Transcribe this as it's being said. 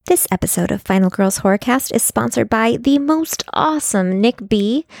This episode of Final Girls Horrorcast is sponsored by the most awesome Nick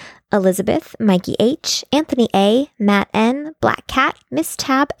B, Elizabeth, Mikey H, Anthony A, Matt N, Black Cat, Miss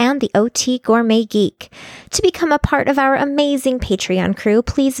Tab, and the OT Gourmet Geek. To become a part of our amazing Patreon crew,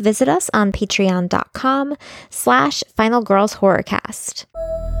 please visit us on patreon.com/Final Girls Horrorcast.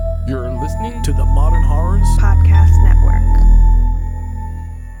 You're listening to the Modern Horrors Podcast Network.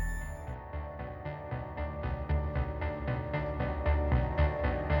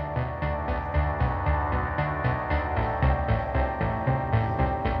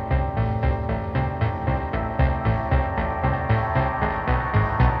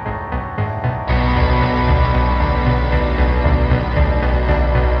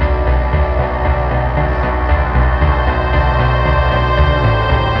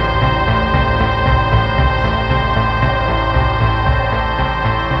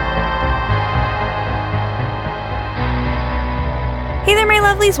 Hey there, my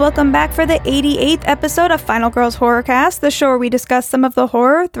lovelies. Welcome back for the 88th episode of Final Girls Horrorcast, the show where we discuss some of the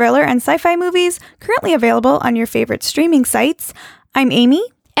horror, thriller, and sci-fi movies currently available on your favorite streaming sites. I'm Amy.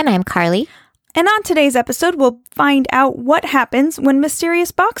 And I'm Carly. And on today's episode, we'll find out what happens when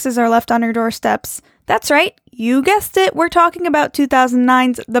mysterious boxes are left on your doorsteps. That's right. You guessed it. We're talking about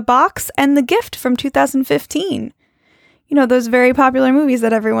 2009's The Box and The Gift from 2015. You know, those very popular movies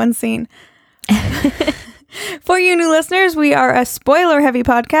that everyone's seen. For you new listeners, we are a spoiler-heavy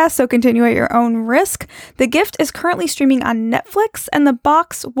podcast, so continue at your own risk. The Gift is currently streaming on Netflix, and The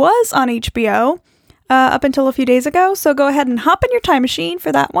Box was on HBO up until a few days ago, so go ahead and hop in your time machine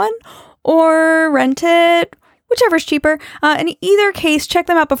for that one, or rent it, whichever's cheaper. In either case, check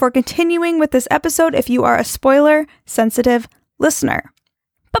them out before continuing with this episode if you are a spoiler-sensitive listener.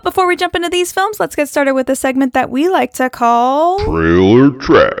 But before we jump into these films, let's get started with a segment that we like to call Trailer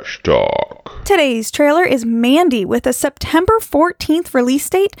Trash Talk. Today's trailer is Mandy with a September 14th release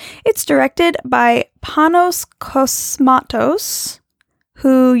date. It's directed by Panos Cosmatos,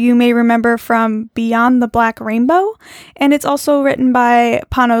 who you may remember from Beyond the Black Rainbow, and it's also written by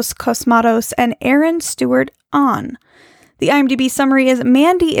Panos Cosmatos and Aaron Stewart On. The IMDb summary is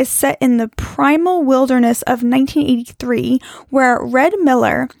Mandy is set in the primal wilderness of 1983, where Red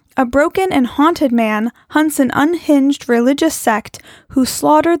Miller, a broken and haunted man, hunts an unhinged religious sect who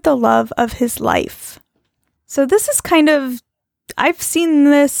slaughtered the love of his life. So this is I've seen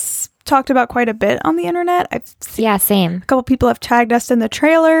this talked about quite a bit on the internet. Same. A couple people have tagged us in the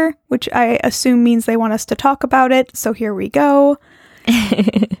trailer, which I assume means they want us to talk about it. So here we go.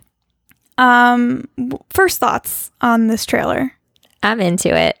 First thoughts on this trailer. I'm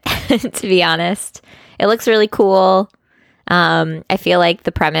into it, to be honest. It looks really cool. I feel like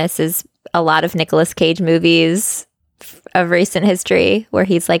the premise is a lot of Nicolas Cage movies of recent history where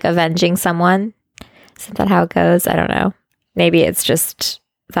he's like avenging someone. Isn't that how it goes? I don't know. Maybe it's just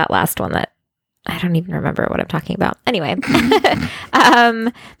that last one that I don't even remember what I'm talking about. Anyway.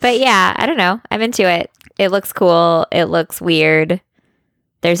 But yeah, I don't know. I'm into it. It looks cool. It looks weird.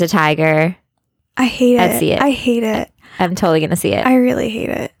 There's a tiger. I hate it. I'd see it. I hate it. I'm totally going to see it. I really hate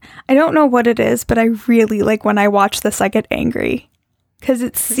it. I don't know what it is, but I really, when I watch this, I get angry. Because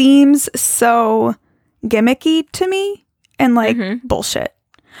it seems so gimmicky to me and bullshit.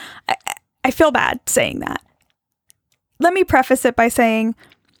 I feel bad saying that. Let me preface it by saying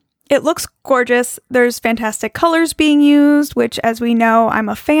it looks gorgeous. There's fantastic colors being used, which, as we know, I'm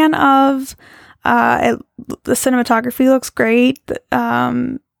a fan of. The cinematography looks great.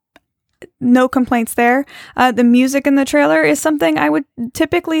 No complaints there. The music in the trailer is something I would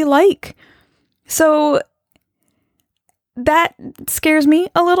typically like. So that scares me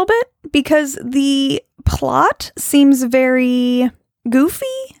a little bit because the plot seems very goofy.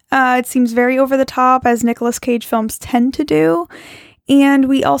 It seems very over the top, as Nicolas Cage films tend to do. And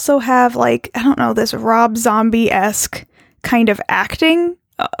we also have this Rob Zombie-esque kind of acting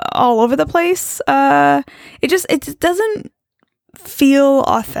all over the place. It doesn't feel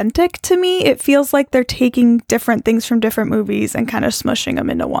authentic to me. It feels like they're taking different things from different movies and kind of smushing them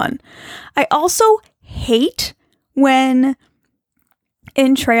into one. I also hate when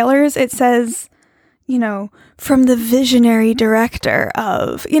in trailers it says, from the visionary director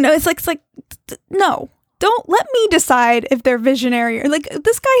of, it's like no, don't let me decide if they're visionary or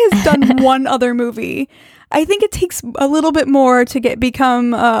this guy has done one other movie. I think it takes a little bit more to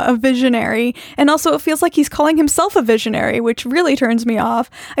become a visionary. And also it feels like he's calling himself a visionary, which really turns me off.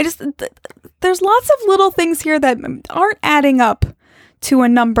 There's lots of little things here that aren't adding up to a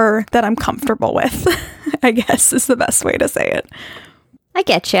number that I'm comfortable with, I guess is the best way to say it. I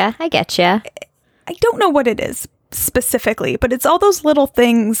get you. I don't know what it is specifically, but it's all those little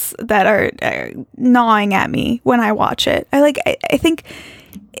things that are gnawing at me when I watch it. I think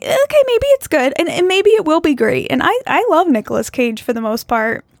maybe it's good, and maybe it will be great. And I love Nicolas Cage for the most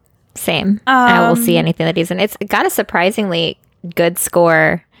part. Same. I will see anything that he's in. It's got a surprisingly good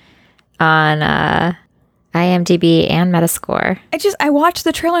score on IMDb and Metascore. I watched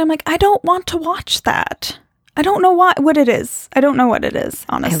the trailer. I'm like, I don't want to watch that. I don't know what it is. I don't know what it is,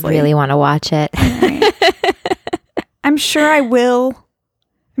 honestly. I really want to watch it. I'm sure I will.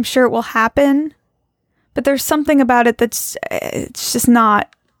 I'm sure it will happen. But there's something about it it's just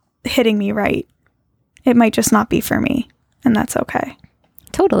not hitting me right. It might just not be for me, and that's okay.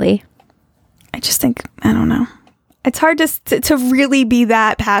 Totally. I just think, I don't know. It's hard to really be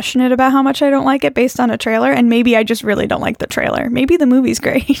that passionate about how much I don't like it based on a trailer, and maybe I just really don't like the trailer. Maybe the movie's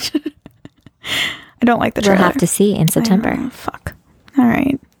great. I don't like the trailer. We'll have to see in September. Fuck. All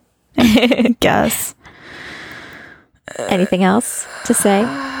right. I guess. Anything else to say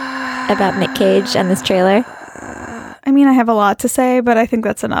about Nick Cage and this trailer? I mean, I have a lot to say, but I think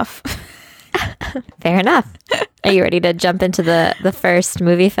that's enough. Fair enough. Are you ready to jump into the first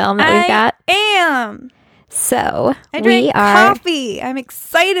movie film that we've got? I am. So I drank coffee. I'm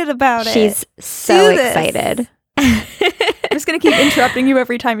excited about it. She's so excited. I'm just going to keep interrupting you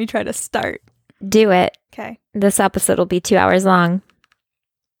every time you try to start. Do it. Okay. This episode will be 2 hours long.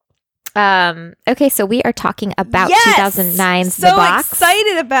 Okay, so we are talking about 2009's The Box. So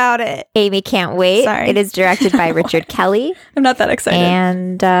excited about it. Amy can't wait. Sorry. It is directed by Richard Kelly. I'm not that excited.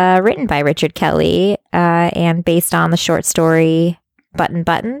 And written by Richard Kelly and based on the short story Button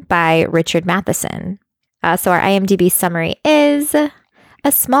Button by Richard Matheson. So our IMDb summary is: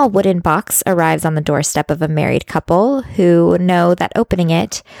 a small wooden box arrives on the doorstep of a married couple who know that opening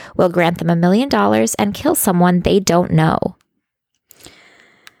it will grant them $1 million and kill someone they don't know.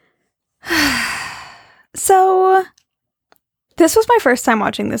 So, this was my first time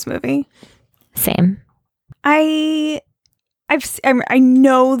watching this movie. Same. I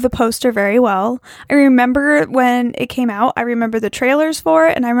know the poster very well. I remember when it came out. I remember the trailers for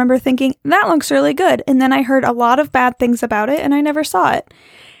it, and I remember thinking, that looks really good. And then I heard a lot of bad things about it, and I never saw it.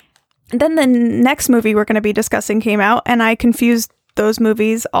 And then the next movie we're going to be discussing came out, and I confused those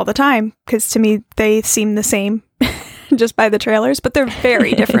movies all the time, because to me, they seem the same just by the trailers, but they're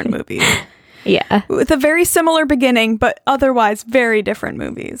very different movies. Yeah. With a very similar beginning, but otherwise very different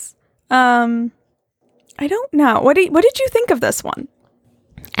movies. I don't know. What did you think of this one?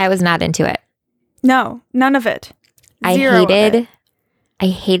 I was not into it. No, none of it. Zero of it. I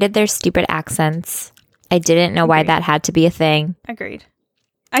hated their stupid accents. I didn't know why that had to be a thing. Agreed.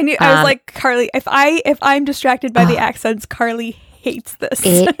 I was like, Carly, if I'm distracted by the accents, Carly hates this.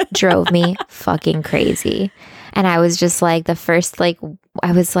 It drove me fucking crazy. And I was just like, I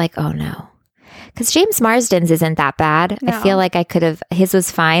was like, oh no. Because James Marsden's isn't that bad. No. I feel like I could have, his was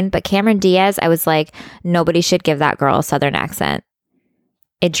fine. But Cameron Diaz, I was like, nobody should give that girl a Southern accent.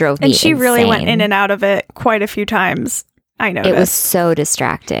 It drove me And she really went insane. in and out of it quite a few times. I noticed. It was so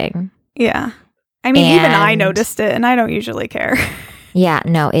distracting. Yeah. I mean, even I noticed it, and I don't usually care. Yeah,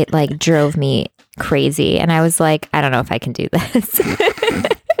 no, it like drove me crazy. And I was like, I don't know if I can do this.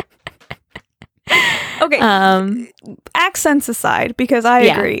 Okay. Accents aside, because I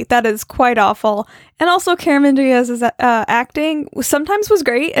agree that is quite awful. And also Cameron Diaz's acting sometimes was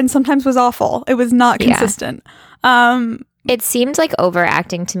great and sometimes was awful. It was not consistent. It seemed like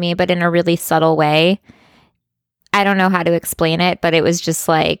overacting to me, but in a really subtle way. I don't know how to explain it, but it was just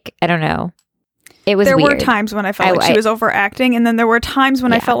like, I don't know. It was There weird. were times when I felt like she was overacting, and then there were times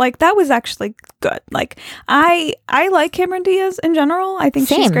when I felt like that was actually good. Like I like Cameron Diaz in general. I think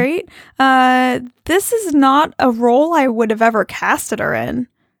she's great. This is not a role I would have ever casted her in.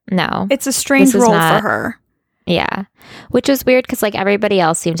 No. It's a strange role for her. Yeah. Which was weird because like everybody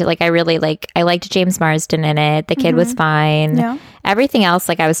else seemed to like, I liked James Marsden in it. The kid was fine. Yeah. Everything else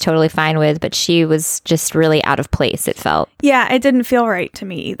like I was totally fine with, but she was just really out of place, it felt. Yeah, it didn't feel right to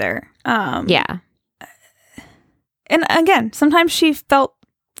me either. Yeah. And again, sometimes she felt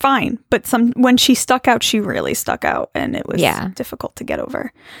fine, but when she stuck out, she really stuck out, and it was difficult to get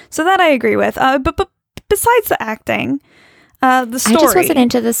over. So that I agree with. But besides the acting, the story. I just wasn't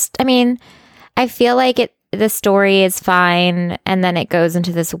into this. I mean, I feel like the story is fine, and then it goes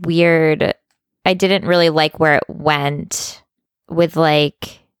into this weird. I didn't really like where it went with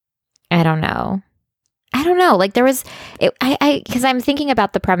like, I don't know. Like there was, because I'm thinking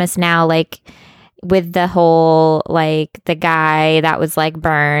about the premise now, like. With the whole, like, the guy that was, like,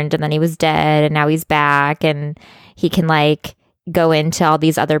 burned and then he was dead and now he's back and he can, like, go into all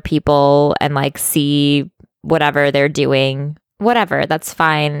these other people and, like, see whatever they're doing. Whatever, that's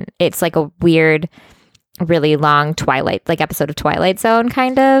fine. It's, like, a weird, really long episode of Twilight Zone,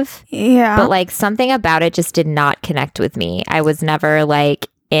 kind of. Yeah. But, like, something about it just did not connect with me. I was never, like,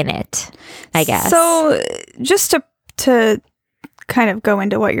 in it, I guess. So just to kind of go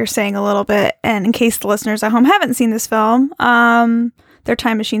into what you're saying a little bit, and in case the listeners at home haven't seen this film, their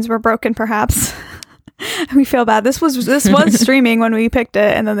time machines were broken, perhaps. We feel bad. This was streaming when we picked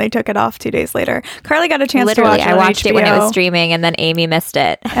it, and then they took it off 2 days later. Carly got a chance to watch it. I watched it when it was HBO, streaming, and then Amy missed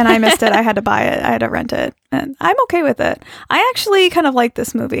it. and I missed it. I had to buy it. I had to rent it, and I'm okay with it. I actually kind of like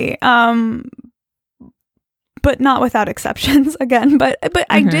this movie, but not without exceptions again. But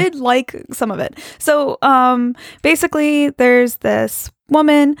I did like some of it. So basically, there's this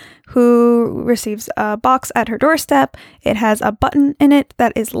woman who receives a box at her doorstep. It has a button in it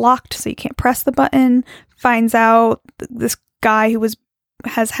that is locked, so you can't press the button. Finds out this guy who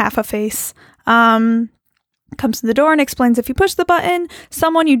has half a face comes to the door and explains if you push the button,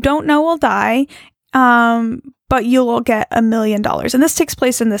 someone you don't know will die, but you will get $1 million. And this takes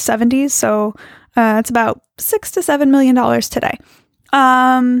place in the 70s, so it's about $6 to $7 million today.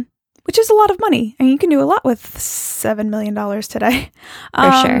 Which is a lot of money. And you can do a lot with $7 million today.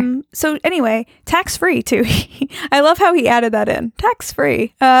 For sure. So anyway, tax-free too. I love how he added that in.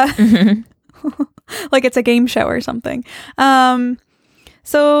 Tax-free. Like it's a game show or something.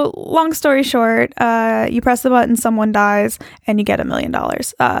 So long story short, you press the button, someone dies, and you get $1 million.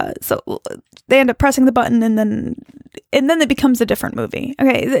 So they end up pressing the button, and then it becomes a different movie.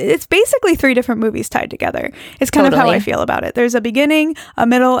 Okay, it's basically 3 different movies tied together. It's kind of how I feel about it. There's a beginning, a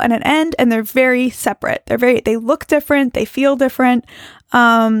middle, and an end, and they're very separate. They look different, they feel different.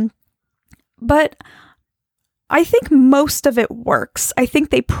 But I think most of it works. I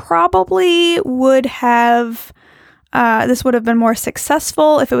think they probably would have. This would have been more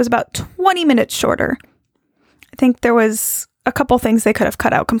successful if it was about 20 minutes shorter. I think there was a couple things they could have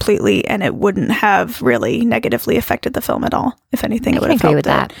cut out completely, and it wouldn't have really negatively affected the film at all. If anything, it would have helped with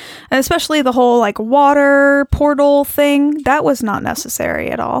that. And especially the whole like water portal thing, that was not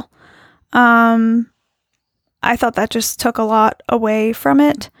necessary at all. I thought that just took a lot away from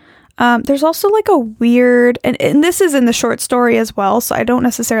it. There's also like a weird, and this is in the short story as well, so I don't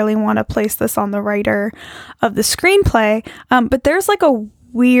necessarily want to place this on the writer of the screenplay, but there's like a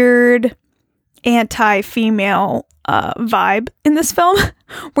weird anti-female vibe in this film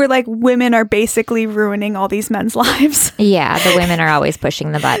where like women are basically ruining all these men's lives. Yeah, the women are always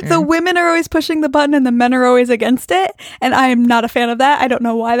pushing the button. The women are always pushing the button and the men are always against it, and I am not a fan of that. I don't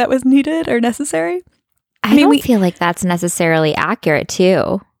know why that was needed or necessary. I don't feel like that's necessarily accurate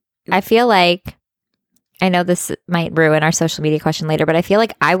too. I feel like, I know this might ruin our social media question later, but I feel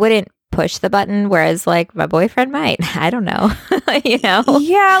like I wouldn't push the button, whereas like my boyfriend might. I don't know. You know?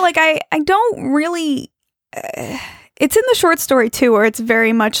 Yeah, like I don't really. It's in the short story too, where it's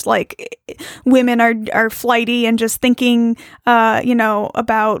very much like women are flighty and just thinking,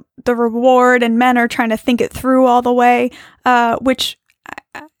 about the reward, and men are trying to think it through all the way, which.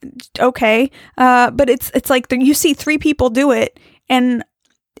 Okay, but it's like you see 3 people do it, and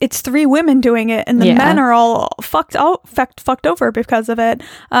it's 3 women doing it, and the men are all fucked over because of it.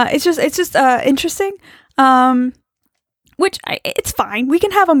 It's just interesting. Which it's fine. We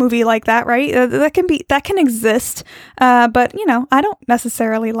can have a movie like that, right? That can exist. But I don't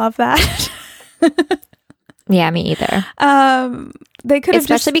necessarily love that. Yeah, me either. They could have,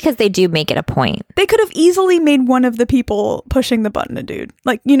 especially because they do make it a point. They could have easily made one of the people pushing the button a dude.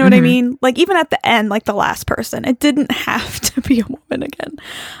 Like, you know what I mean? Like, even at the end, like the last person, it didn't have to be a woman again.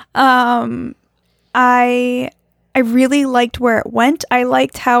 I really liked where it went. I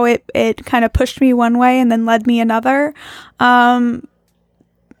liked how it kind of pushed me one way and then led me another. And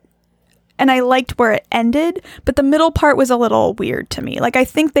I liked where it ended, but the middle part was a little weird to me. Like, I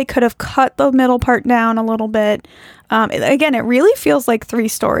think they could have cut the middle part down a little bit. Again, it really feels like 3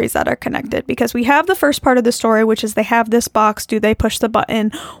 stories that are connected, because we have the first part of the story, which is they have this box. Do they push the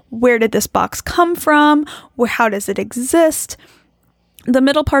button? Where did this box come from? How does it exist? The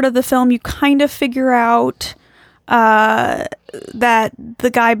middle part of the film, you kind of figure out that the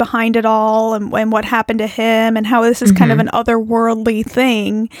guy behind it all and what happened to him, and how this is kind of an otherworldly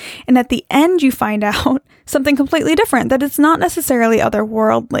thing. And at the end, you find out something completely different, that it's not necessarily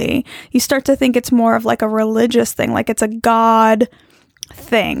otherworldly. You start to think it's more of like a religious thing, like it's a god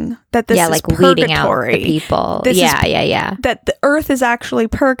thing, that this is like purgatory. Weeding out the people. That the earth is actually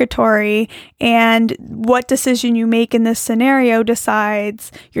purgatory, and what decision you make in this scenario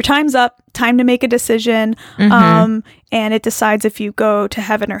decides your time's up, time to make a decision, and it decides if you go to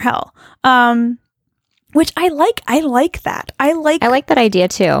heaven or hell. Which I like that. I like that idea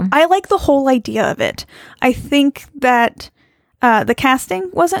too. I like the whole idea of it. I think that the casting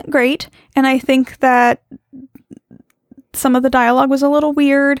wasn't great, and I think that some of the dialogue was a little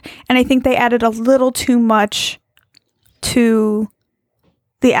weird, and I think they added a little too much to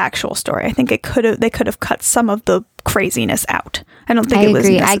the actual story. I think they could have cut some of the craziness out. I don't think it was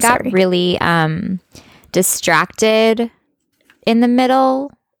agree. necessary. I got really distracted in the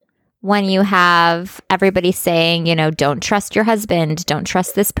middle when you have everybody saying, you know, don't trust your husband, don't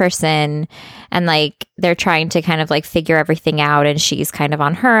trust this person. And like they're trying to kind of like figure everything out, and she's kind of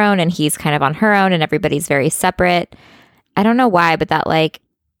on her own and he's kind of on her own, and everybody's very separate. I don't know why, but that like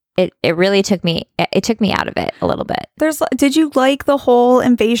it really took me out of it a little bit. Did you like the whole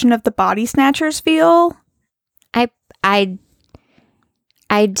Invasion of the Body Snatchers feel? I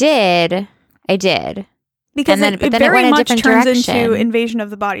did. Because then it it very went a much different turns direction. into Invasion of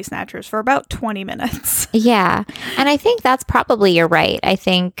the Body Snatchers for about 20 minutes. Yeah. And I think that's probably, you're right. I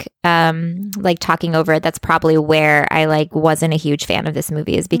think like talking over it, that's probably where I like wasn't a huge fan of this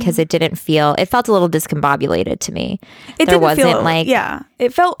movie, is because it felt a little discombobulated to me.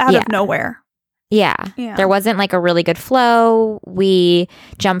 It felt out of nowhere. Yeah. There wasn't like a really good flow. We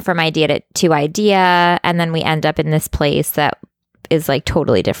jump from idea to idea, and then we end up in this place that is like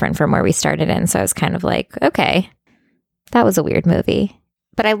totally different from where we started in. So I was kind of like, okay, that was a weird movie.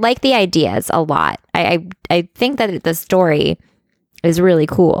 But I like the ideas a lot. I think that the story is really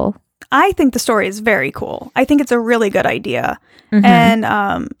cool. I think the story is very cool. I think it's a really good idea. Mm-hmm. And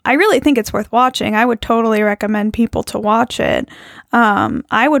I really think it's worth watching. I would totally recommend people to watch it.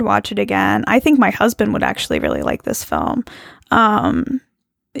 I would watch it again. I think my husband would actually really like this film.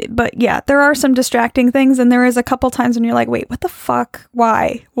 But yeah, there are some distracting things, and there is a couple times when you're like, wait, what the fuck?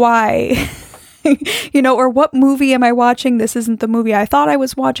 Why? You know, or what movie am I watching? This isn't the movie I thought I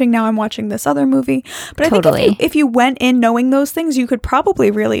was watching. Now I'm watching this other movie. But totally. I think if you went in knowing those things, you could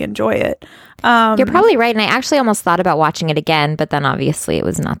probably really enjoy it. You're probably right. And I actually almost thought about watching it again, but then obviously it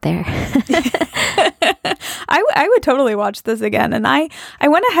was not there. I would totally watch this again. And I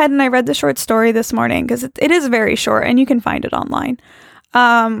went ahead and I read the short story this morning because it is very short and you can find it online.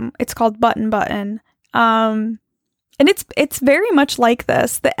 It's called Button. And it's very much like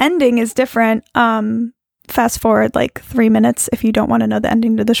this. The ending is different. Fast forward like 3 minutes if you don't want to know the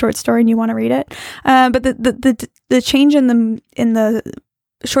ending to the short story and you want to read it. But the change in the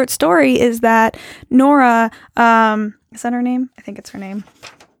short story is that Nora, is that her name? I think it's her name.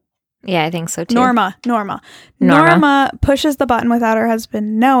 Yeah, I think so too. Norma pushes the button without her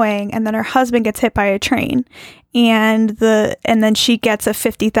husband knowing, and then her husband gets hit by a train, and then she gets a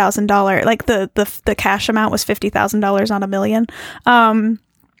 $50,000, like the cash amount was $50,000 on $1 million.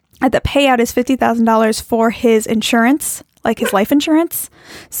 The payout is $50,000 for his insurance, like his life insurance.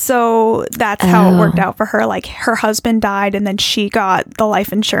 So that's how it worked out for her. Like her husband died, and then she got the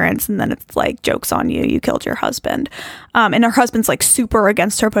life insurance, and then it's like, joke's on you, you killed your husband. And her husband's like super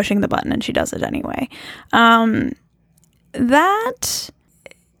against her pushing the button, and she does it anyway. That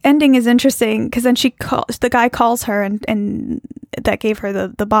ending is interesting because then the guy calls her and that gave her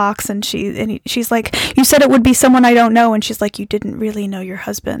the box, and she's like, you said it would be someone I don't know, and she's like, you didn't really know your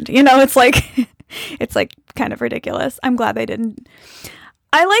husband. You know, it's like it's like kind of ridiculous. I'm glad they didn't.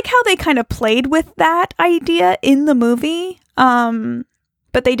 I like how they kind of played with that idea in the movie,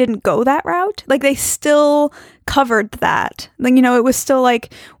 but they didn't go that route. Like they still covered that. Like, you know, it was still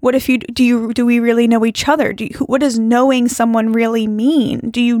like, what if do we really know each other? What does knowing someone really mean?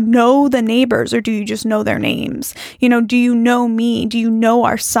 Do you know the neighbors, or do you just know their names? You know, do you know me? Do you know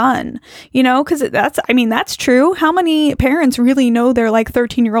our son? You know, because that's true. How many parents really know their like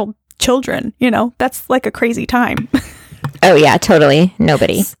 13-year-old children? You know, that's like a crazy time. Oh yeah, totally.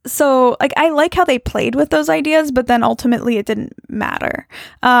 Nobody. So like, I like how they played with those ideas, but then ultimately it didn't matter.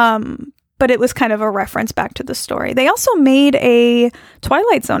 But it was kind of a reference back to the story. They also made a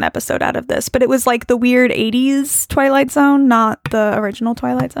Twilight Zone episode out of this, but it was like the weird 80s Twilight Zone, not the original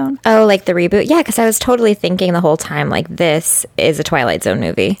Twilight Zone. Oh, like the reboot? Yeah, because I was totally thinking the whole time, like, this is a Twilight Zone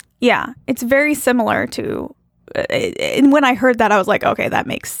movie. Yeah, it's very similar to... and when I heard that, I was like, okay, that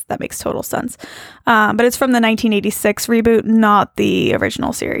makes total sense. But it's from the 1986 reboot, not the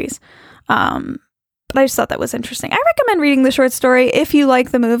original series. But I just thought that was interesting. I recommend reading the short story if you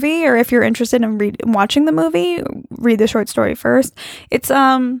like the movie, or if you're interested in watching the movie. Read the short story first. It's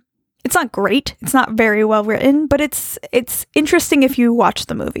not great. It's not very well written, but it's interesting if you watch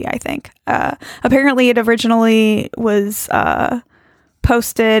the movie, I think. Apparently, it originally was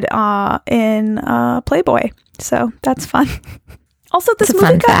posted in Playboy. So that's fun. Also, this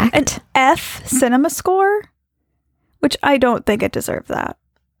movie got an F cinema score, which I don't think it deserved that.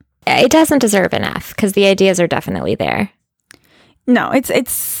 It doesn't deserve an F because the ideas are definitely there. No,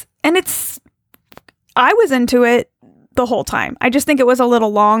 it's I was into it the whole time. I just think it was a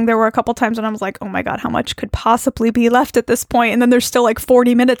little long. There were a couple times when I was like, oh my God, how much could possibly be left at this point? And then there's still like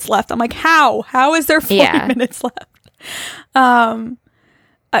 40 minutes left. I'm like, how is there 40 minutes left?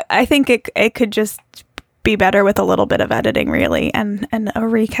 I think it could just be better with a little bit of editing, really, and a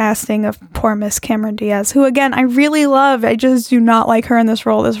recasting of poor Miss Cameron Diaz, who, again, I really love. I just do not like her in this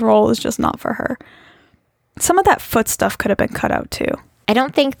role. This role is just not for her. Some of that foot stuff could have been cut out, too. I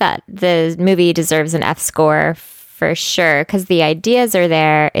don't think that the movie deserves an F score for sure, because the ideas are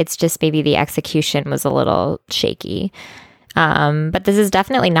there. It's just maybe the execution was a little shaky. But this is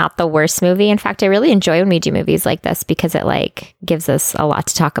definitely not the worst movie. In fact, I really enjoy when we do movies like this because it like gives us a lot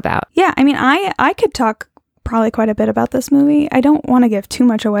to talk about. Yeah, I mean, I could talk probably quite a bit about this movie. I don't want to give too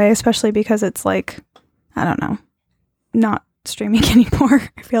much away, especially because it's like, I don't know, not streaming anymore.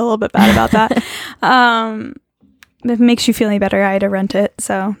 I feel a little bit bad about that. If it makes you feel any better, I had to rent it,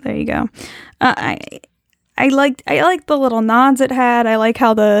 so there you go. I liked the little nods it had. I like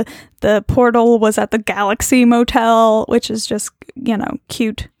how the portal was at the Galaxy Motel, which is just,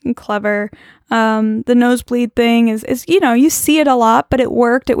 cute and clever. The nosebleed thing is, you see it a lot, but it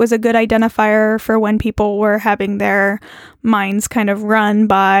worked. It was a good identifier for when people were having their minds kind of run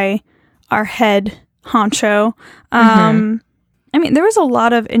by our head honcho. I mean, there was a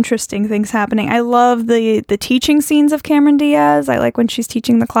lot of interesting things happening. I love the teaching scenes of Cameron Diaz. I like when she's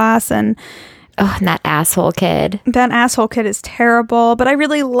teaching the class and and that asshole kid. That asshole kid is terrible, but I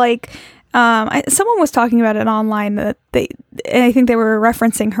really like, someone was talking about it online and I think they were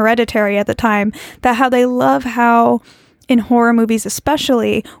referencing Hereditary at the time, that how they love how in horror movies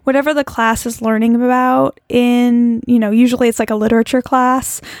especially, whatever the class is learning about in, usually it's like a literature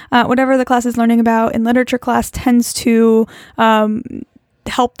class, whatever the class is learning about in literature class tends to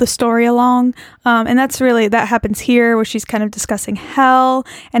help the story along, and that happens here, where she's kind of discussing hell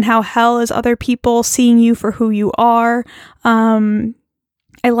and how hell is other people seeing you for who you are.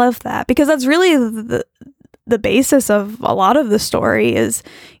 I love that because that's really the basis of a lot of the story is,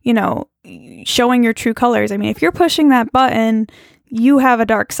 showing your true colors. I mean, if you're pushing that button, you have a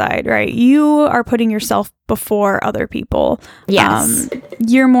dark side, right? You are putting yourself before other people. Yes.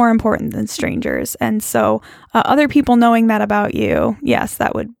 You're more important than strangers. And so other people knowing that about you, yes,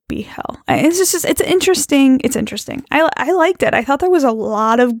 that would be hell. It's interesting. It's interesting. I liked it. I thought there was a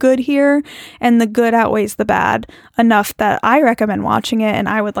lot of good here, and the good outweighs the bad enough that I recommend watching it, and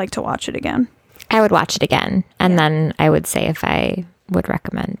I would like to watch it again. I would watch it again. And then I would say if I would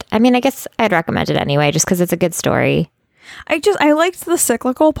recommend. I mean, I guess I'd recommend it anyway, just because it's a good story. I liked the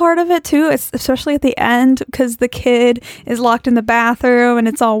cyclical part of it too, especially at the end, because the kid is locked in the bathroom and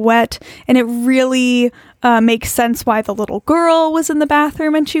it's all wet, and it really makes sense why the little girl was in the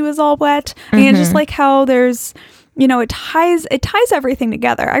bathroom and she was all wet. And just like how there's, it ties everything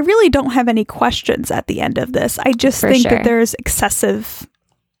together. I really don't have any questions at the end of this. I just think that there's excessive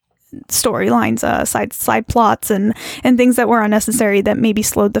storylines, side plots and things that were unnecessary that maybe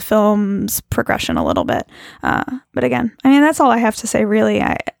slowed the film's progression a little bit. But again, I mean, that's all I have to say, really.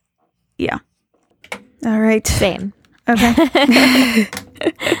 Yeah. All right. Same. Okay.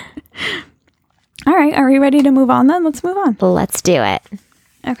 All right. Are we ready to move on then? Let's move on. Let's do it.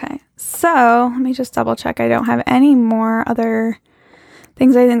 Okay. So let me just double check. I don't have any more other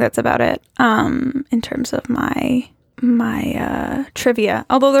things. I think that's about it. In terms of my trivia,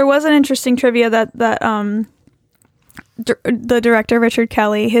 although there was an interesting trivia that the director Richard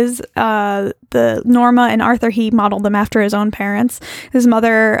Kelly, the Norma and Arthur, he modeled them after his own parents. His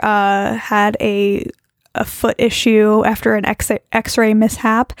mother had a foot issue after an X-ray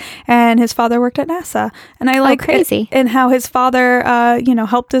mishap, and his father worked at NASA. And I like crazy and how his father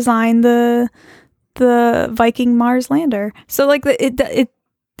helped design the Viking Mars lander. So like it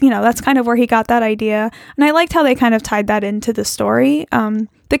that's kind of where he got that idea. And I liked how they kind of tied that into the story.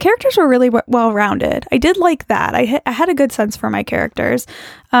 The characters were really well-rounded. I did like that. I had a good sense for my characters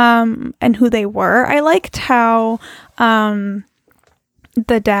and who they were. I liked how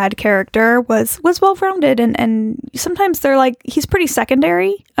the dad character was well-rounded. And sometimes they're like, he's pretty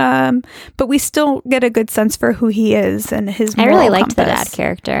secondary, but we still get a good sense for who he is and his moral I really liked compass. the dad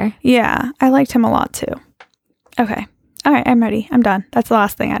character. Yeah, I liked him a lot too. Okay. All right, I'm ready. I'm done. That's the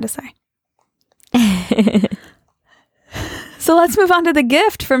last thing I had to say. So let's move on to The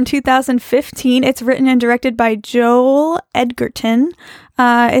Gift from 2015. It's written and directed by Joel Edgerton.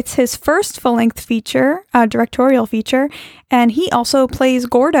 It's his first full-length feature, directorial feature, and he also plays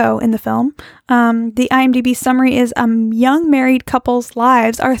Gordo in the film. The IMDb summary is a young married couple's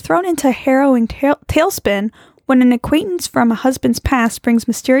lives are thrown into a harrowing tailspin when an acquaintance from a husband's past brings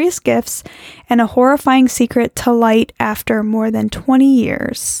mysterious gifts and a horrifying secret to light after more than 20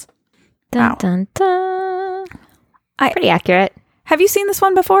 years. Dun, Wow. dun, dun. Pretty accurate. Have you seen this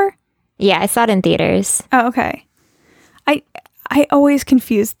one before? Yeah, I saw it in theaters. Oh, okay. I always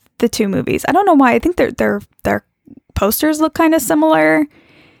confuse the two movies. I don't know why. I think their posters look kind of similar.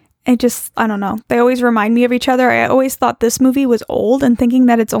 I don't know. They always remind me of each other. I always thought this movie was old, and thinking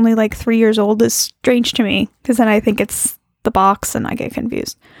that it's only like 3 years old is strange to me, because then I think it's The Box and I get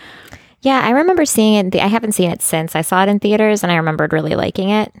confused. Yeah, I remember seeing it. I haven't seen it since. I saw it in theaters and I remembered really liking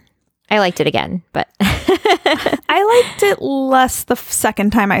it. I liked it again, but I liked it less the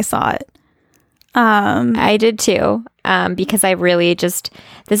second time I saw it. I did too, because I really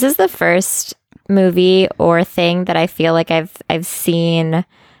this is the first movie or thing that I feel like I've seen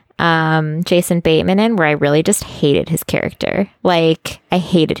Jason Bateman in where I really just hated his character. Like, I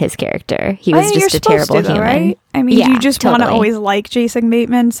hated his character. He was just a terrible human. Right? I mean, Yeah, you just want to totally. always like Jason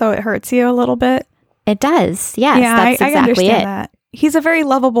Bateman, so it hurts you a little bit. It does. Yes, Yeah, that's I exactly understand it. that. He's a very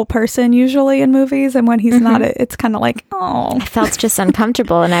lovable person usually in movies, and when he's not, it's kind of like, oh. I felt just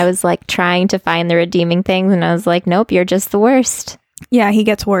uncomfortable, and I was like trying to find the redeeming things, and I was like, nope, you're just the worst. Yeah, he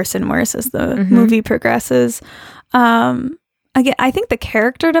gets worse and worse as the movie progresses. Again, I think the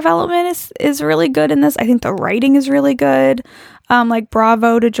character development is really good in this. I think the writing is really good. Like,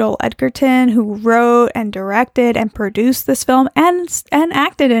 bravo to Joel Edgerton, who wrote and directed and produced this film and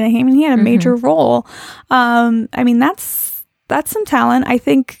acted in it. I mean, he had a major role. I mean, that's some talent. I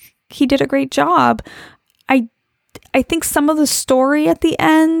think he did a great job. I think some of the story at the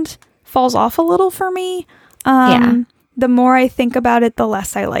end falls off a little for me. The more I think about it, the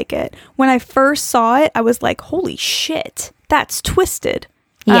less I like it. When I first saw it, I was like, holy shit, that's twisted.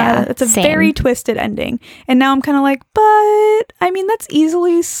 Yeah, it's a same. very twisted ending. And now I'm kind of like, but I mean, that's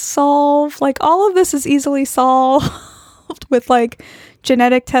easily solved. Like, all of this is easily solved with like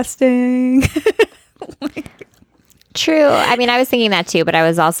genetic testing. True. I mean, I was thinking that too, but I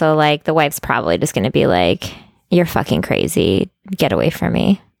was also like, the wife's probably just going to be like, you're fucking crazy. Get away from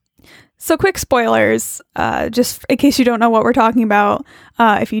me. So, quick spoilers, just in case you don't know what we're talking about.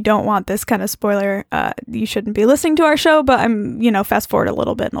 If you don't want this kind of spoiler, you shouldn't be listening to our show, but fast forward a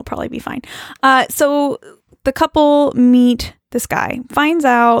little bit and it'll probably be fine. So the couple meet this guy, finds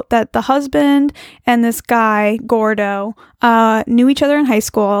out that the husband and this guy, Gordo, knew each other in high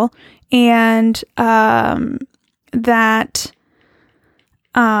school, and that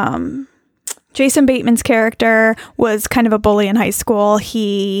Jason Bateman's character was kind of a bully in high school.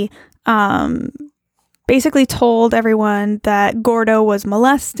 He basically told everyone that Gordo was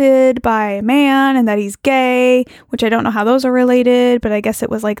molested by a man and that he's gay, which I don't know how those are related, but I guess it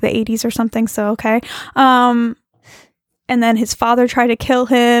was like the 80s or something, so okay. And then his father tried to kill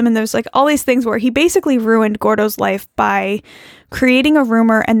him, and there's like all these things where he basically ruined Gordo's life by creating a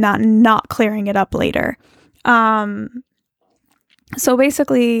rumor and not clearing it up later. So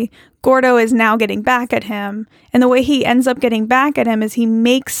basically, Gordo is now getting back at him, and the way he ends up getting back at him is he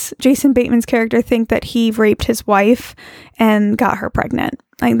makes Jason Bateman's character think that he raped his wife and got her pregnant.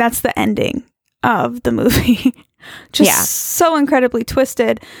 Like, that's the ending of the movie. So incredibly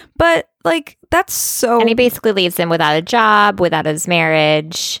twisted, but like, that's so... And he basically leaves him without a job, without his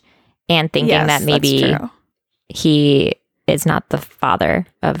marriage, and thinking that maybe he is not the father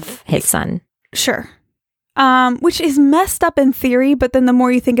of his son. Sure. Which is messed up in theory, but then the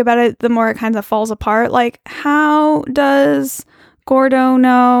more you think about it, the more it kind of falls apart. Like, how does Gordo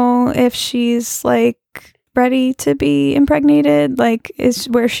know if she's like ready to be impregnated? Like, is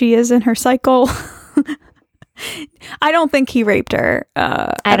where she is in her cycle? I don't think he raped her.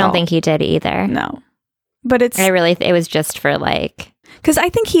 I don't think he did either. No, but it's... it was just for like... Because I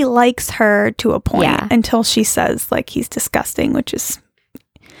think he likes her to a point until she says like he's disgusting, which is...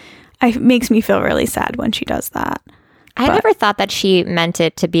 It makes me feel really sad when she does that. I never thought that she meant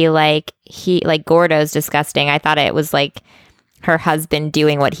it to be like Gordo's disgusting. I thought it was like her husband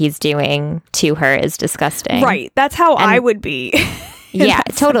doing what he's doing to her is disgusting. Right. That's how I would be. Yeah,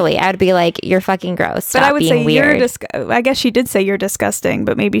 totally. I would be like, you're fucking gross. Stop but I would being say weird. I guess she did say you're disgusting,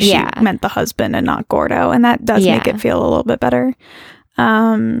 but maybe she meant the husband and not Gordo. And that does make it feel a little bit better.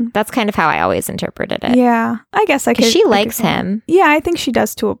 That's kind of how I always interpreted it. Yeah, I guess I could. She likes him. Yeah, I think she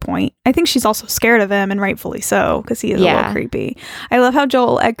does to a point. I think she's also scared of him, and rightfully so, because he is a little creepy. I love how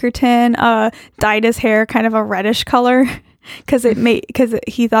Joel Edgerton dyed his hair kind of a reddish color because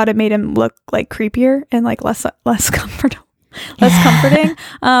he thought it made him look like creepier and like less comfortable, less comforting.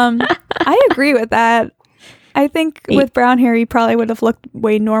 I agree with that. I think with brown hair, he probably would have looked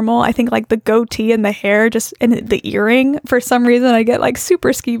way normal. I think like the goatee and the hair and the earring, for some reason, I get like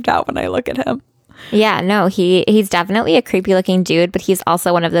super skeeved out when I look at him. Yeah, no, he's definitely a creepy looking dude, but he's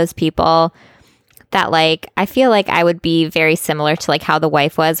also one of those people that like, I feel like I would be very similar to like how the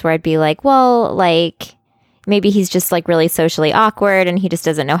wife was, where I'd be like, well, like maybe he's just like really socially awkward and he just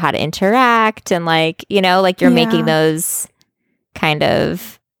doesn't know how to interact. And like, like you're making those kind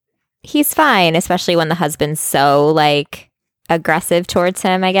of... He's fine, especially when the husband's so like aggressive towards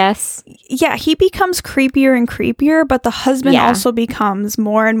him, I guess. Yeah, he becomes creepier and creepier, but the husband Yeah. also becomes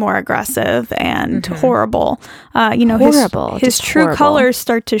more and more aggressive and horrible. Horrible, His just true horrible. colors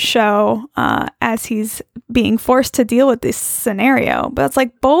start to show as he's being forced to deal with this scenario. But it's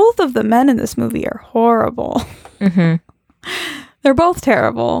like both of the men in this movie are horrible. They're both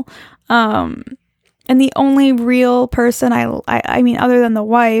terrible. And the only real person I mean, other than the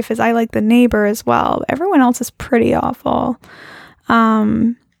wife, is I like the neighbor as well. Everyone else is pretty awful.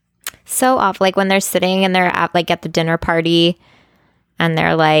 So awful. Like when they're sitting and they're at the dinner party and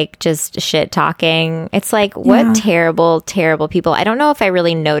they're like just shit talking. It's like, what terrible, terrible people. I don't know if I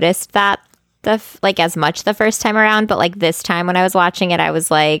really noticed that as much the first time around, but like this time when I was watching it, I was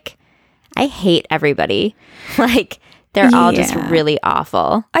like, I hate everybody. Like, they're all just really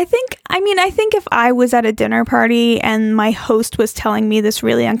awful. I think if I was at a dinner party and my host was telling me this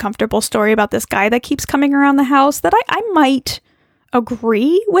really uncomfortable story about this guy that keeps coming around the house, that I might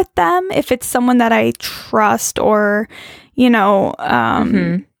agree with them if it's someone that I trust, or,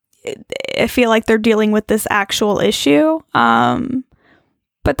 I feel like they're dealing with this actual issue.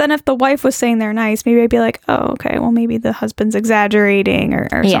 But then if the wife was saying they're nice, maybe I'd be like, oh, okay, well, maybe the husband's exaggerating or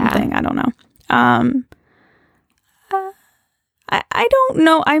something. I don't know. I don't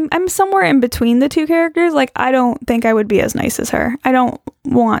know. I'm somewhere in between the two characters. Like, I don't think I would be as nice as her. I don't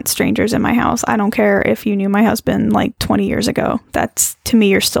want strangers in my house. I don't care if you knew my husband like 20 years ago. That's, to me,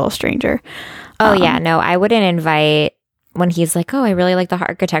 you're still a stranger. Oh, yeah. No, I wouldn't invite when he's like, oh, I really like the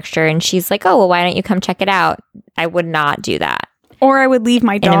architecture. And she's like, oh, well, why don't you come check it out? I would not do that. Or I would leave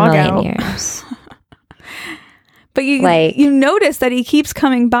my in a dog million out. years. But you notice that he keeps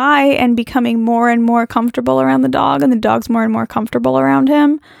coming by and becoming more and more comfortable around the dog, and the dog's more and more comfortable around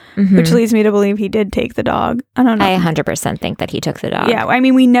him, which leads me to believe he did take the dog. I don't know. I 100% think that he took the dog. Yeah, I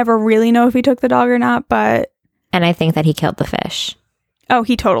mean, we never really know if he took the dog or not, but... And I think that he killed the fish. Oh,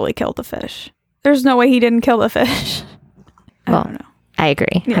 he totally killed the fish. There's no way he didn't kill the fish. I don't know. I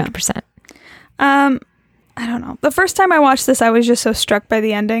agree, 100%. I don't know. The first time I watched this, I was just so struck by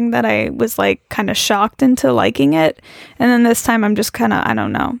the ending that I was like kind of shocked into liking it. And then this time I'm just kind of, I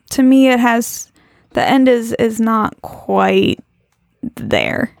don't know. To me, it has, the end is not quite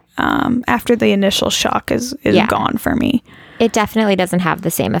there. After the initial shock is gone for me. It definitely doesn't have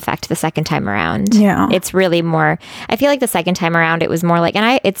the same effect the second time around. Yeah. It's really more, I feel like the second time around it was more like,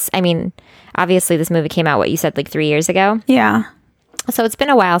 I mean, obviously this movie came out, what you said, like 3 years ago? Yeah. So it's been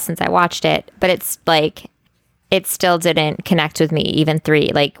a while since I watched it, but it's like, it still didn't connect with me even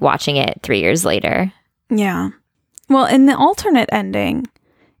watching it 3 years later. Yeah. Well, in the alternate ending,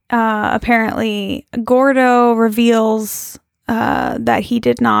 apparently Gordo reveals that he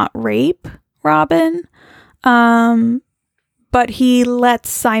did not rape Robin, but he lets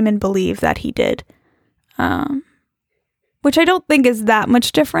Simon believe that he did. Which I don't think is that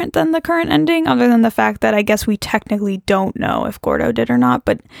much different than the current ending, other than the fact that I guess we technically don't know if Gordo did or not.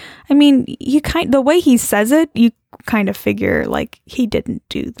 But I mean, the way he says it, you kind of figure like he didn't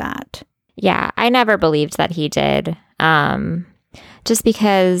do that. Yeah, I never believed that he did. Just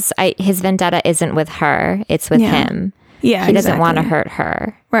because his vendetta isn't with her, it's with him. Yeah, he doesn't want to hurt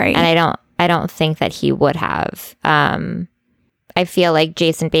her, right? And I don't think that he would have. I feel like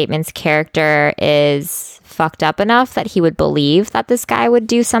Jason Bateman's character is fucked up enough that he would believe that this guy would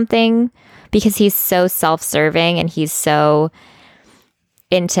do something, because he's so self-serving and he's so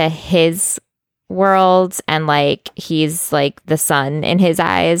into his world, and like he's like the sun in his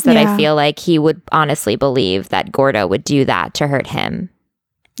eyes, that I feel like he would honestly believe that Gordo would do that to hurt him.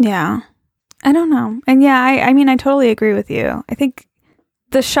 Yeah. I don't know. And yeah, I mean, I totally agree with you. I think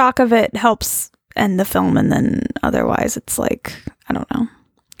the shock of it helps end the film, and then otherwise it's like, I don't know.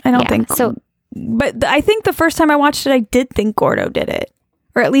 I don't think so. But I think the first time I watched it, I did think Gordo did it.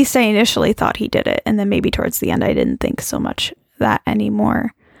 Or at least I initially thought he did it. And then maybe towards the end, I didn't think so much that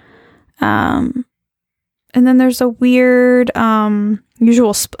anymore. And then there's a weird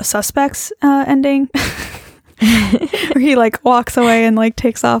Usual Suspects ending. Where he like walks away and like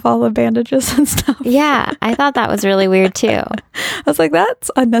takes off all the bandages and stuff. Yeah, I thought that was really weird too. I was like, that's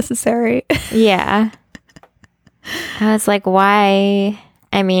unnecessary. Yeah. I was like, why?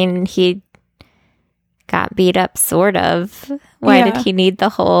 I mean, he got beat up, sort of. Why did he need the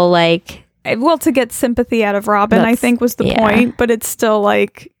whole like... Well, to get sympathy out of Robin, I think was the point. But it's still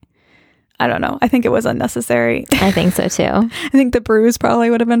like, I don't know. I think it was unnecessary. I think so too. I think the bruise probably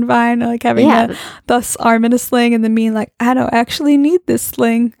would have been fine. Like having the arm in a sling and then being like, I don't actually need this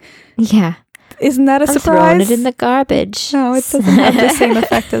sling. Yeah. Isn't that a surprise? Throwing it in the garbage. No, it doesn't have the same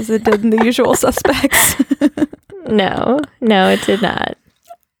effect as it did in The Usual Suspects. No, it did not.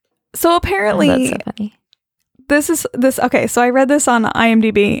 So apparently, that's so funny. this. Okay, so I read this on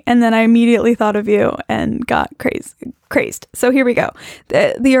IMDb, and then I immediately thought of you and got crazed. So here we go.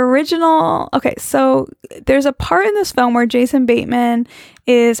 The original. Okay, so there's a part in this film where Jason Bateman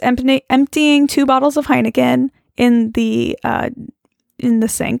is emptying 2 bottles of Heineken in the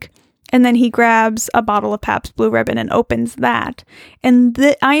sink. And then he grabs a bottle of Pabst Blue Ribbon and opens that. And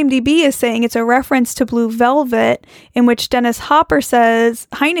the IMDb is saying it's a reference to Blue Velvet, in which Dennis Hopper says,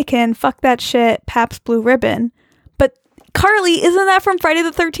 Heineken, fuck that shit, Pabst Blue Ribbon. But Carly, isn't that from Friday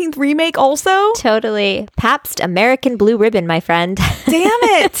the 13th remake also? Totally. Pabst American Blue Ribbon, my friend. Damn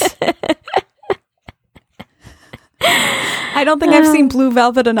it! I don't think I've seen Blue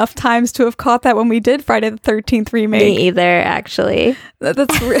Velvet enough times to have caught that when we did Friday the 13th remake. Me either, actually. But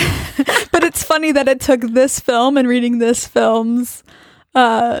it's funny that it took this film and reading this film's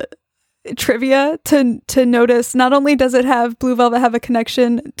trivia to notice not only does it have Blue Velvet have a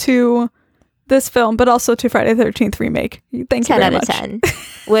connection to this film, but also to Friday the 13th remake. Thank you very much. 10 out of 10.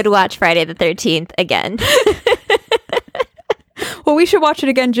 Would watch Friday the 13th again. Well, we should watch it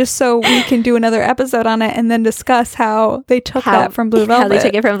again just so we can do another episode on it and then discuss how they took that from Blue Velvet. How they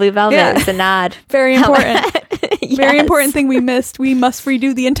took it from Blue Velvet. Yeah. It's a nod. Very important. Yes. Very important thing we missed. We must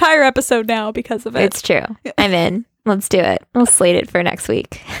redo the entire episode now because of it. It's true. I'm in. Let's do it. We'll slate it for next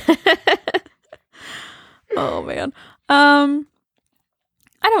week. Oh, man. I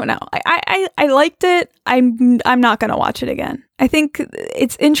don't know. I liked it. I'm not going to watch it again. I think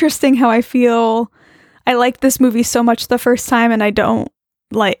it's interesting how I feel. I liked this movie so much the first time, and I don't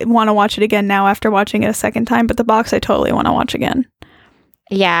want to watch it again now after watching it a second time. But The Box, I totally want to watch again.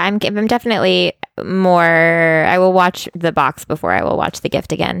 Yeah, I'm definitely more. I will watch The Box before I will watch The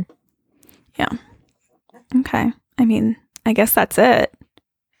Gift again. Yeah. Okay. I mean, I guess that's it.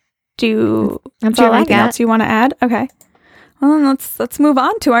 Do you have anything else you want to add? Okay. Well, then let's move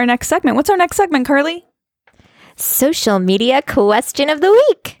on to our next segment. What's our next segment, Carly? Social media question of the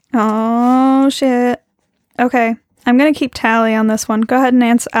week. Oh, shit. Okay. I'm going to keep tally on this one. Go ahead and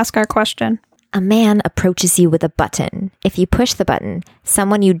ask our question. A man approaches you with a button. If you push the button,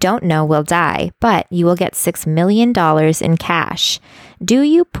 someone you don't know will die, but you will get $6 million in cash. Do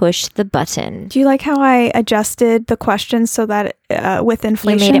you push the button? Do you like how I adjusted the question so that with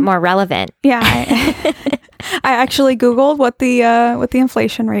inflation? You made it more relevant. Yeah. I actually Googled what the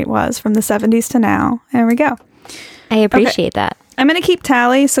inflation rate was from the 70s to now. There we go. I appreciate that. I'm going to keep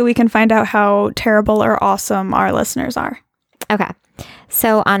tally so we can find out how terrible or awesome our listeners are. Okay.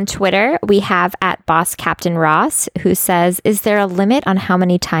 So on Twitter, we have at Boss Captain Ross, who says, is there a limit on how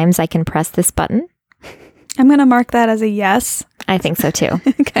many times I can press this button? I'm going to mark that as a yes. I think so too.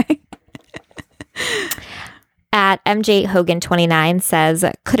 Okay. At MJ Hogan 29 says,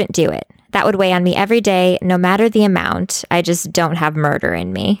 couldn't do it. That would weigh on me every day, no matter the amount. I just don't have murder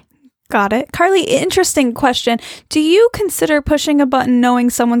in me. Got it. Carly, interesting question. Do you consider pushing a button knowing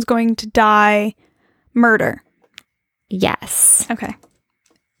someone's going to die murder? Yes. Okay.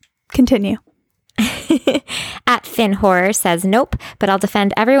 Continue. At Finn Horror says, nope, but I'll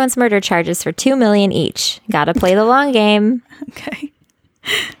defend everyone's murder charges for $2 million each. Gotta play the long game. Okay.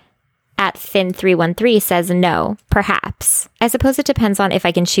 At Finn313 says, no, perhaps. I suppose it depends on if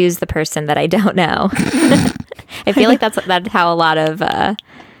I can choose the person that I don't know. I feel like that's how a lot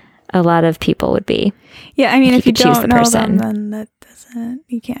of people would be. Yeah, I mean, if you choose don't know them, then that doesn't,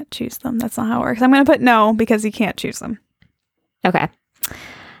 you can't choose them. That's not how it works. I'm going to put no because you can't choose them. Okay.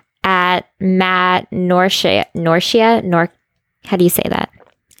 At Matt Norcia, how do you say that?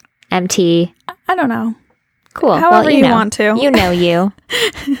 MT. I don't know. Cool. However you want to. You know you.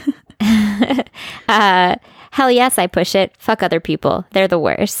 Hell yes, I push it. Fuck other people. They're the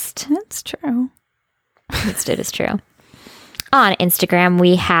worst. That's true. It is true. On Instagram,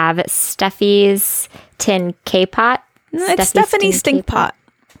 we have Steffi's Tin K-Pot. It's Stephanie Stinkpot.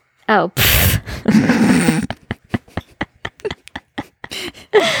 Oh.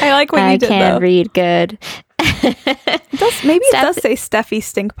 I like what you did, though. I can read good. It does say Steffi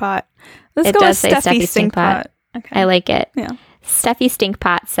Stinkpot. Let's go with Steffi Stinkpot. Okay. I like it. Yeah. Steffi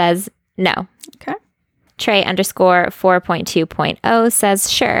Stinkpot says no. Okay. Trey _ 4.2.0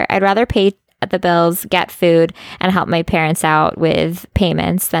 says, sure, I'd rather pay the bills, get food, and help my parents out with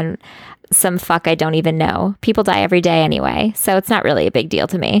payments than some fuck I don't even know. People die every day anyway, so it's not really a big deal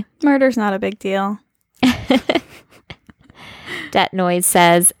to me. Murder's not a big deal. Det Noise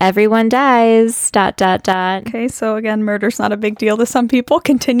says, everyone dies, ... Okay, so again, murder's not a big deal to some people.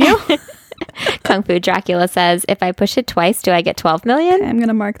 Continue. Kung Fu Dracula says, if I push it twice, do I get 12 million? Okay, I'm going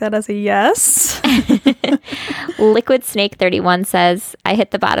to mark that as a yes. Liquid Snake 31 says, I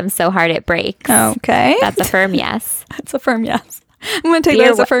hit the bottom so hard it breaks. Okay. That's a firm yes. That's a firm yes. I'm going to take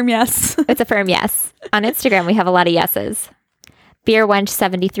that as a firm yes. It's a firm yes. On Instagram, we have a lot of yeses.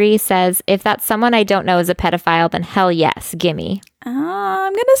 BeerWench73 says, if that someone I don't know is a pedophile, then hell yes, gimme.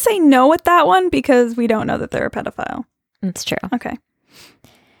 I'm going to say no with that one because we don't know that they're a pedophile. It's true. Okay.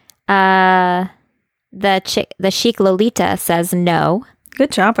 The Chic Lolita says no.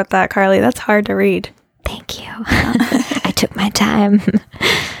 Good job with that, Carly. That's hard to read. Thank you. I took my time.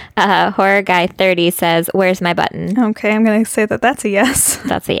 Horror Guy 30 says, where's my button? Okay, I'm going to say that that's a yes.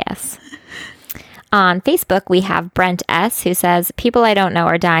 That's a yes. On Facebook, we have Brent S., who says, people I don't know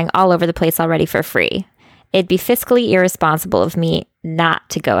are dying all over the place already for free. It'd be fiscally irresponsible of me not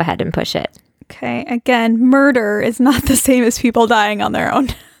to go ahead and push it. Okay, again, murder is not the same as people dying on their own.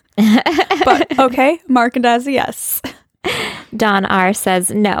 But, okay, mark it as a yes. Don R.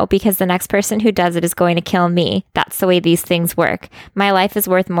 says, no, because the next person who does it is going to kill me. That's the way these things work. My life is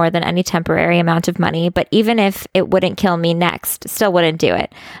worth more than any temporary amount of money, but even if it wouldn't kill me next, still wouldn't do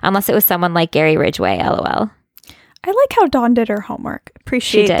it. Unless it was someone like Gary Ridgway, LOL. I like how Dawn did her homework.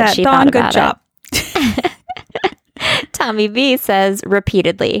 Appreciate that. She Dawn, thought good job. Tommy B says,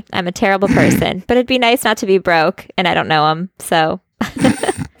 repeatedly, I'm a terrible person, but it'd be nice not to be broke, and I don't know him, so...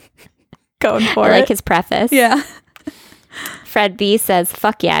 Going for I it. like his preface. Yeah. Fred B says,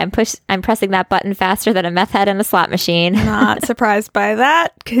 fuck yeah, I'm pressing that button faster than a meth head in a slot machine. Not surprised by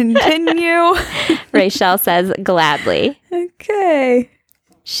that. Continue. Rachel says, gladly. Okay.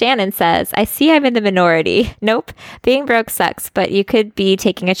 Shannon says, I see I'm in the minority. Nope. Being broke sucks, but you could be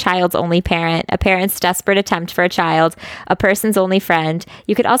taking a child's only parent, a parent's desperate attempt for a child, a person's only friend.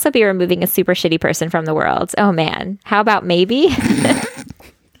 You could also be removing a super shitty person from the world. Oh man. How about maybe?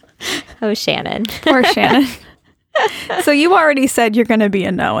 Oh, Shannon. Poor Shannon. So you already said you're going to be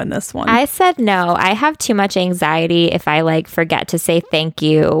a no in this one. I said no. I have too much anxiety if I forget to say thank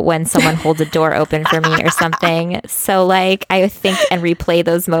you when someone holds a door open for me or something. So I think and replay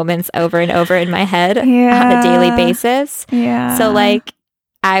those moments over and over in my head on a daily basis. Yeah. So it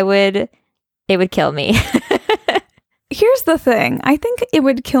would kill me. Here's the thing. I think it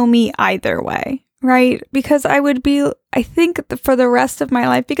would kill me either way, right? Because I would be, I think for the rest of my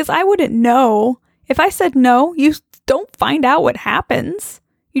life, because I wouldn't know. If I said no, you don't find out what happens.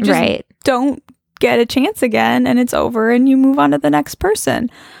 You just don't get a chance again and it's over and you move on to the next person.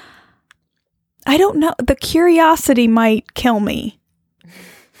 I don't know. The curiosity might kill me.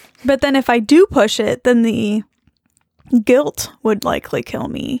 But then if I do push it, then the guilt would likely kill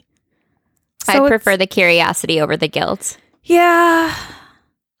me. So I prefer the curiosity over the guilt. Yeah.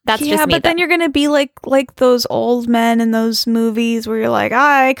 That's just me. But then you're going to be like those old men in those movies where you're like,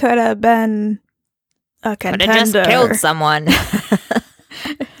 I could have been a contender. Could have just killed someone.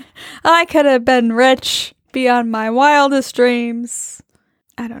 I could have been rich beyond my wildest dreams.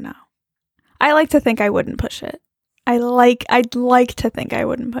 I don't know. I like to think I wouldn't push it. I'd like to think I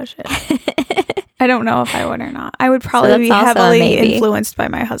wouldn't push it. I don't know if I would or not. I would probably be heavily influenced by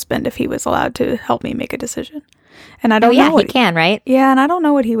my husband if he was allowed to help me make a decision. And I don't know. He can, right? Yeah, and I don't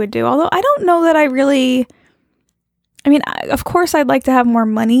know what he would do. Although I don't know that I really. I mean, of course, I'd like to have more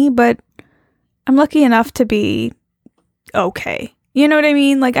money, but I'm lucky enough to be okay. You know what I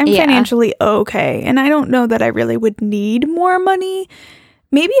mean? I'm financially okay, and I don't know that I really would need more money.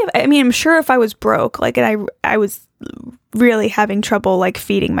 Maybe I'm sure if I was broke, and I was really having trouble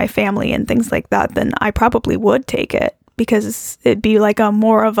feeding my family and things like that, then I probably would take it because it'd be a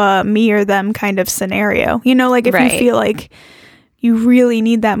more of a me or them kind of scenario. You know, if you feel like you really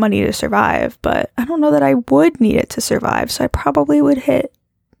need that money to survive, but I don't know that I would need it to survive, so I probably would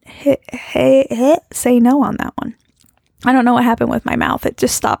say no on that one. I don't know what happened with my mouth. It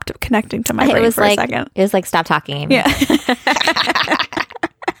just stopped connecting to my brain for a second. It was stop talking, Amy. Yeah.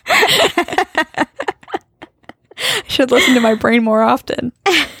 I should listen to my brain more often.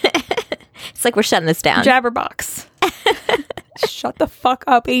 It's we're shutting this down. Jabberbox. Shut the fuck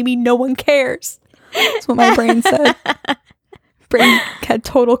up, Amy. No one cares. That's what my brain said. Brain had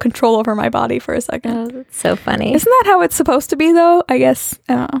total control over my body for a second. Oh, that's so funny. Isn't that how it's supposed to be, though? I guess.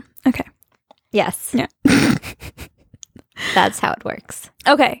 I don't know. Okay. Yes. Yeah. That's how it works.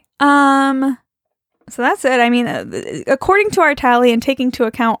 Okay. So that's it. I mean, according to our tally and taking into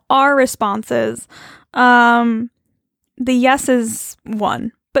account our responses, the yeses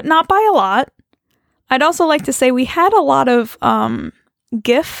won, but not by a lot. I'd also like to say we had a lot of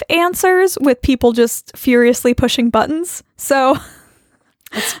GIF answers with people just furiously pushing buttons. So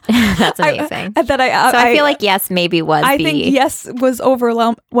that's amazing. I feel like yes maybe was I think yes was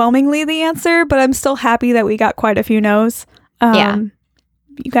overwhelmingly the answer, but I'm still happy that we got quite a few no's.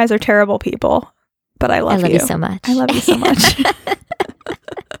 You guys are terrible people, but I love you so much. I love you so much.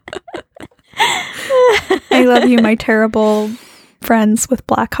 I love you, my terrible friends with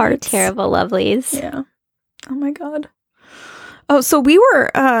black hearts. Terrible lovelies. Yeah. Oh my god. Oh, so we were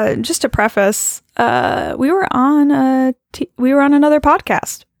just to preface, we were on another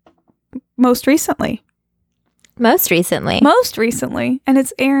podcast most recently, and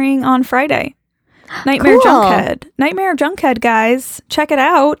it's airing on Friday. Nightmare Cool. Junkhead, guys, check it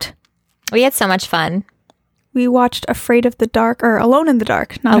out. We had so much fun. We watched Afraid of the Dark, or Alone in the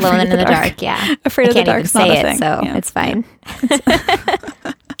Dark, not Alone Afraid in of the Dark. Yeah. Afraid of the Dark's not a thing. So Yeah. it's fine.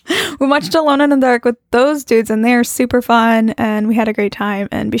 We watched Alone in the Dark with those dudes, and they're super fun, and we had a great time.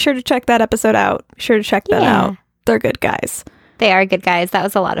 And be sure to check that episode out. Be sure to check that Yeah. out. They're good guys. They are good guys. That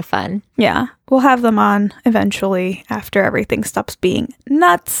was a lot of fun. Yeah, we'll have them on eventually after everything stops being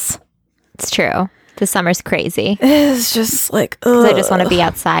nuts. It's true. The summer's crazy. It's just like, 'Cause I just want to be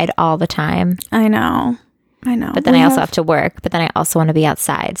outside all the time. I know. But then I also have to work. But then I also want to be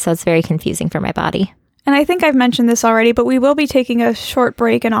outside. So it's very confusing for my body. And I think I've mentioned this already, but we will be taking a short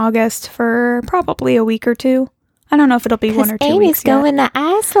break in August for probably a week or two. I don't know if it'll be 1 or 2 Amy's weeks yet. going to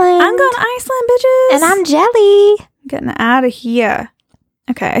Iceland. I'm going to Iceland, bitches. And I'm jelly. Getting out of here.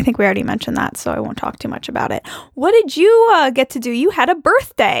 Okay, I think we already mentioned that, so I won't talk too much about it. What did you get to do? You had a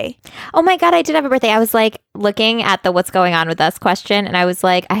birthday. Oh my God, I did have a birthday. I was like looking at the what's going on with us question, and I was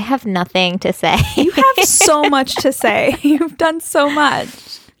like, I have nothing to say. You have so much to say. You've done so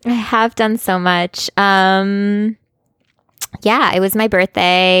much. I have done so much. Yeah, it was my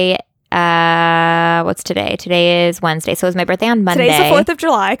birthday. What's today? Today is Wednesday, so it was my birthday on Monday. Today's the 4th of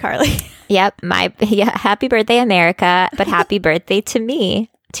July, Carly. Yep, happy birthday, America, but happy birthday to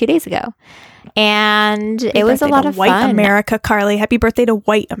me 2 days ago. And it was a lot of white fun. America, Carly. Happy birthday to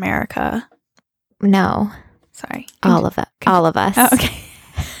white America. No, Sorry. all of it, all of us. Oh, okay.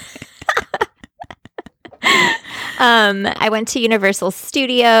 I went to Universal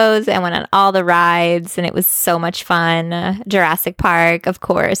Studios. I went on all the rides, and it was so much fun. Jurassic Park, of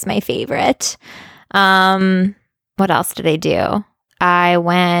course, my favorite. What else did I do? I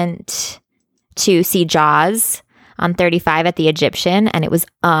went to see Jaws on 35 at the Egyptian, and it was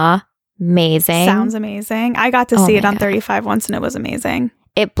amazing. Sounds amazing. I got to Oh see my it on God. 35 once, and it was amazing.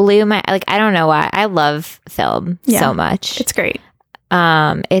 It blew my, like, I don't know why. I love film so much. It's great.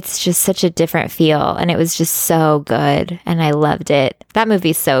 It's just such a different feel, and it was just so good, and I loved it. That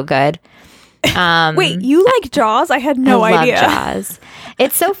movie's so good. Wait, you like Jaws? I had no I idea. love Jaws.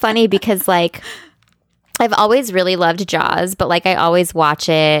 It's so funny because, like, I've always really loved Jaws, but like I always watch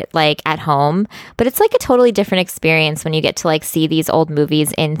it like at home. But it's like a totally different experience when you get to like see these old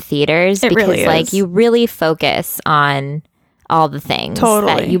movies in theaters, It because really like is. you really focus on all the things that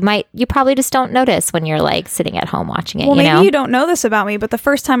Totally. you probably just don't notice when you're like sitting at home watching it. Well, you maybe know? you don't know this about me, but the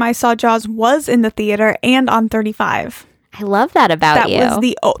first time I saw Jaws was in the theater and on 35. I love that about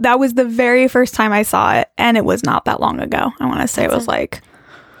you. That was the very first time I saw it, and it was not that long ago. I want to say it was like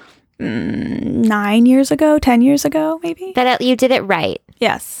 9 years ago, 10 years ago, maybe. That you did it right.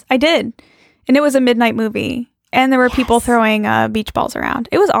 Yes, I did. And it was a midnight movie, and there were people throwing beach balls around.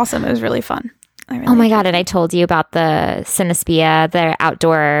 It was awesome. It was really fun. Oh my God. And I told you about the Cinespia, the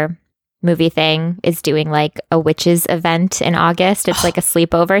outdoor movie thing is doing like a witches event in August. It's like a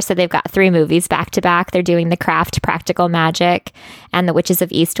sleepover. So they've got 3 movies back to back. They're doing The Craft, Practical Magic, and The Witches of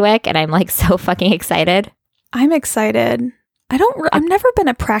Eastwick. And I'm like so fucking excited. I'm excited. I've never been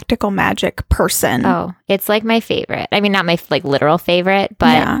a practical magic person. Oh, it's like my favorite. I mean, not my like literal favorite,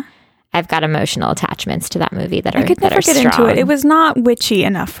 but Yeah. I've got emotional attachments to that movie that are I could never that are get strong. into it. It was not witchy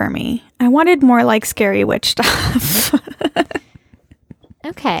enough for me. I wanted more like scary witch stuff.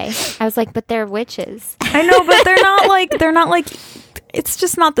 Okay. I was like, but they're witches. I know, but they're not like it's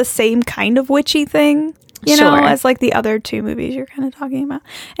just not the same kind of witchy thing, you know, Sure. as like the other 2 movies you're kind of talking about.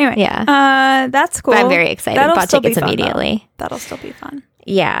 Anyway, Yeah. that's cool. But I'm very excited. Bought still be tickets fun, though. immediately. That'll still be fun.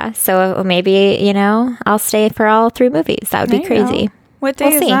 Yeah. So maybe, you know, I'll stay for all 3 movies. That would be There you crazy. go. What day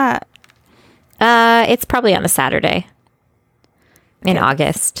We'll is see. that? It's probably on a Saturday in Okay.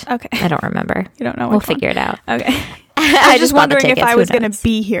 August. Okay. I don't remember. You don't know. We'll which one. figure it out. Okay. I I was just bought the wondering if tickets. I Who was going knows? to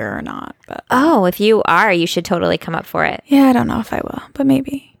be here or not. But Oh, if you are, you should totally come up for it. yeah, I don't know if I will, but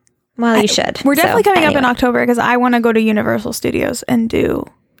maybe. Well, you should. We're definitely So, coming up in anyway. October because I want to go to Universal Studios and do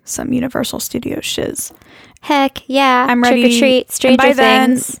some Universal Studios shiz. Heck yeah. I'm ready. Trick or treat, and Stranger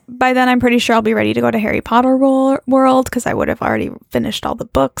Things. by then, I'm pretty sure I'll be ready to go to Harry Potter World because I would have already finished all the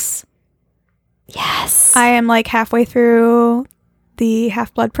books. Yes. I am like halfway through the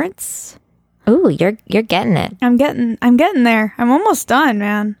Half-Blood Prince. Ooh, you're getting it. I'm getting there. I'm almost done,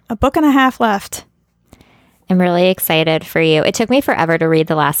 man. A book and a half left. I'm really excited for you. It took me forever to read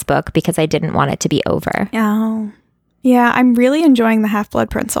the last book because I didn't want it to be over. Oh, yeah. I'm really enjoying the Half-Blood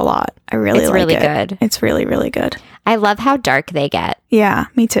Prince a lot. I really It's like really it. good. It's really, really good. I love how dark they get. Yeah,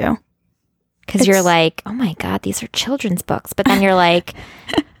 me too. Because you're like, oh my God, these are children's books. But then you're like,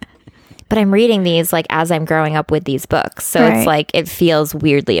 but I'm reading these like as I'm growing up with these books. So Right. it's like, it feels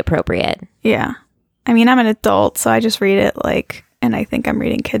weirdly appropriate. Yeah. I mean, I'm an adult, so I just read it like, and I think I'm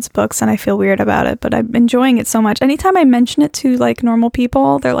reading kids' books and I feel weird about it, but I'm enjoying it so much. Anytime I mention it to like normal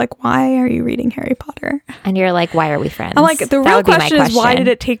people, they're like, why are you reading Harry Potter? And you're like, why are we friends? I'm like, the That real would be my question is, why did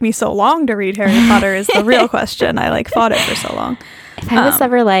it take me so long to read Harry Potter is the real question. I like fought it for so long. If I was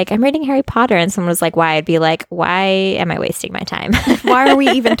ever like, I'm reading Harry Potter and someone was like, why? I'd be like, why am I wasting my time? Why are we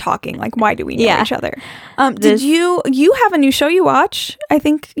even talking? Like, why do we know Yeah. each other? Did you have a new show you watch? I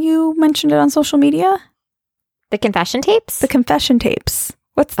think you mentioned it on social media. The confession tapes? The Confession Tapes.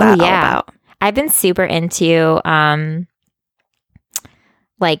 What's that all about? I've been super into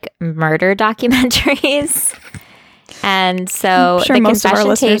like murder documentaries. And so I'm sure the most of our confession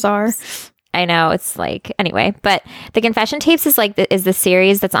listeners tapes, are. I know, it's like, anyway, but the Confession Tapes is like is the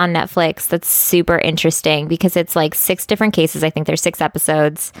series that's on Netflix that's super interesting because it's like 6 different cases. I think there's 6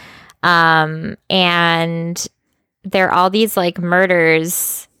 episodes. And they're all these like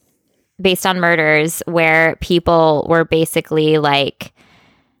murders based on murders where people were basically like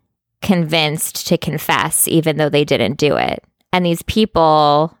convinced to confess even though they didn't do it. And these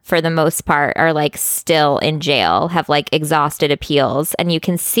people, for the most part, are like still in jail, have like exhausted appeals. And you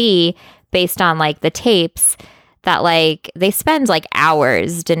can see based on like the tapes that like they spend like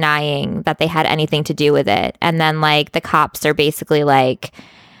hours denying that they had anything to do with it. And then like the cops are basically like,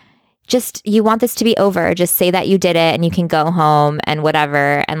 just, you want this to be over. Just say that you did it and you can go home and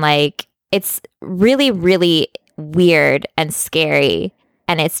whatever. And like, it's really, really weird and scary.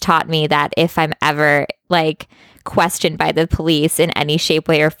 And it's taught me that if I'm ever like questioned by the police in any shape,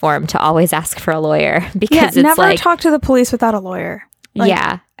 way, or form, to always ask for a lawyer because Yeah, it's never like, talk to the police without a lawyer. Like,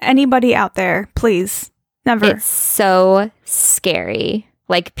 yeah, anybody out there, please. Never. it's so scary.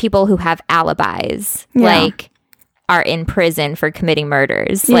 Like people who have alibis, Yeah. like are in prison for committing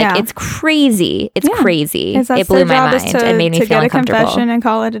murders. Yeah. Like it's crazy. It's Yeah. crazy. Is that's It blew their my job mind is to, and made me to feel get a uncomfortable. confession and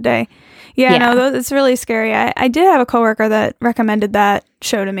call it a day. Yeah, Yeah. no, it's really scary. I did have a coworker that recommended that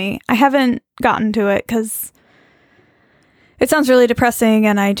show to me. I haven't gotten to it because it sounds really depressing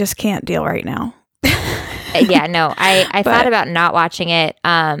and I just can't deal right now. Yeah, no, I But- thought about not watching it.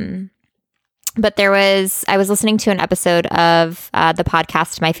 But I was listening to an episode of the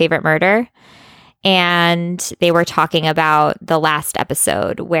podcast My Favorite Murder, and they were talking about the last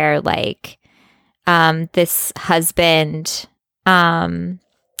episode where like this husband and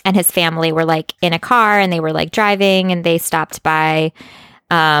his family were like in a car and they were like driving and they stopped by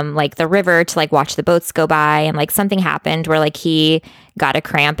like the river to like watch the boats go by, and like something happened where like he got a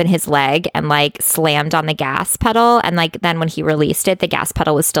cramp in his leg and like slammed on the gas pedal, and like then when he released it, the gas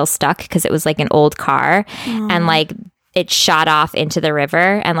pedal was still stuck because it was like an old car, and like it shot off into the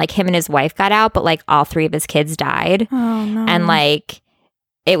river, and like him and his wife got out, but like all 3 of his kids died. Oh, no. And like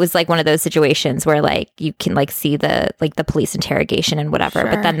it was like one of those situations where like you can like see the police interrogation and whatever, Sure.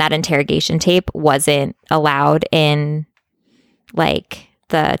 but then that interrogation tape wasn't allowed in like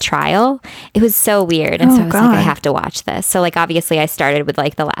the trial. It was so weird. And Oh, so I was like, God. I have to watch this. So like obviously I started with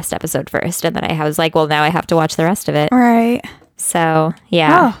like the last episode first, and then I was like, well, now I have to watch the rest of it. Right. So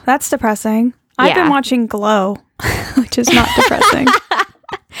yeah. Oh, that's depressing. I've Yeah. been watching Glow, which is not depressing.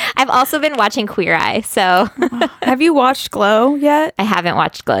 I've also been watching Queer Eye, so Have you watched Glow yet? I haven't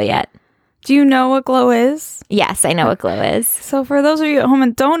watched Glow yet. Do you know what Glow is? Yes, I know what Glow is. So for those of you at home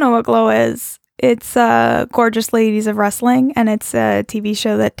and don't know what Glow is, it's Gorgeous Ladies of Wrestling, and it's a TV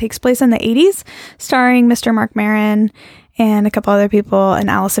show that takes place in the 80s, starring Mr. Mark Maron and a couple other people, and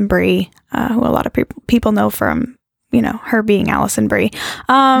Allison Brie, who a lot of people know from, you know, her being Allison Brie.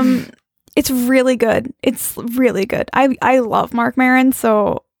 It's really good. It's really good. I love Mark Maron,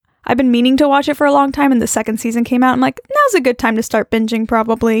 so I've been meaning to watch it for a long time, and the second season came out. I'm like, now's a good time to start binging,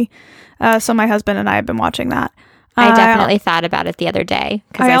 probably. So my husband and I have been watching that. I definitely thought about it the other day.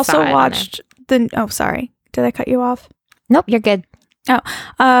 'Cause I saw also it on watched oh, sorry. Did I cut you off? Nope, you're good.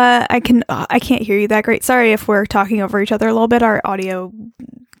 I can't hear you that great. Sorry if we're talking over each other a little bit. Our audio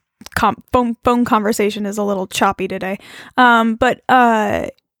phone conversation is a little choppy today.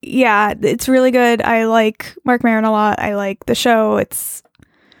 Yeah, it's really good. I like Mark Maron a lot. I like the show. It's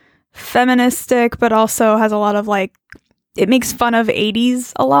feministic, but also has a lot of like, it makes fun of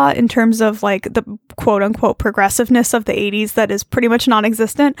 80s a lot in terms of like the quote unquote progressiveness of the 80s that is pretty much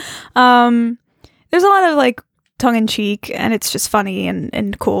non-existent. There's a lot of like tongue in cheek, and it's just funny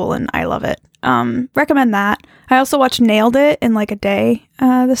and cool, and I love it. Recommend that. I also watched Nailed It in like a day,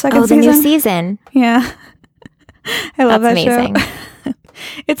 the second The season. new season. Yeah. I love That's that amazing. show.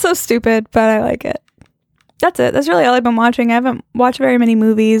 It's so stupid, but I like it. that's it. That's really all I've been watching. I haven't watched very many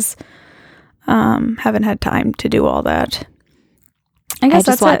movies. Haven't had time to do all that. I guess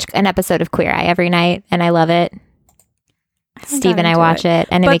just watch an episode of Queer Eye every night, and I love it. Steve and I watch it,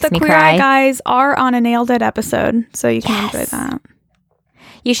 and it makes me cry. But the Queer Eye guys are on a Nailed It episode, so you can enjoy that.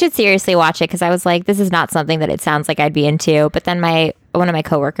 You should seriously watch it, because I was like, this is not something that it sounds like I'd be into. But then one of my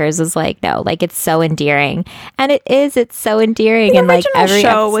coworkers was like, no, like it's so endearing, and it is. It's so endearing, and like every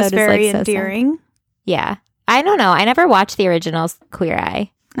show was very endearing. Yeah, I don't know. I never watched the original Queer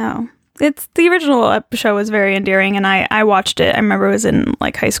Eye. No, it's the original show was very endearing, and I watched it. I remember I was in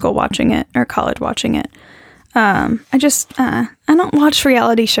like high school watching it or college watching it. I don't watch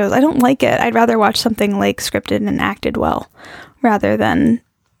reality shows. I don't like it. I'd rather watch something like scripted and acted well, rather than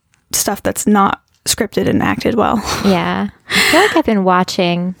stuff that's not scripted and acted well. Yeah. I feel like I've been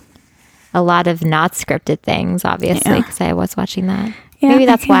watching a lot of not scripted things, obviously, because I was watching that. Yeah, maybe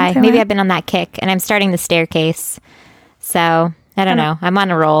that's why. Maybe I've been on that kick, and I'm starting The Staircase. So, I don't know. I'm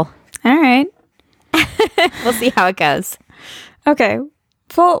on a roll. All right. We'll see how it goes. Okay.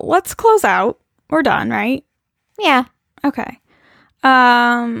 Well, let's close out. We're done, right? Yeah. Okay.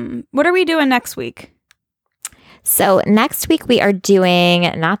 What are we doing next week? So next week we are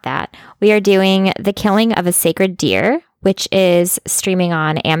doing, not that, we are doing The Killing of a Sacred Deer, which is streaming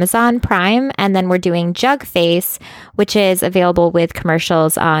on Amazon Prime. And then we're doing Jugface, which is available with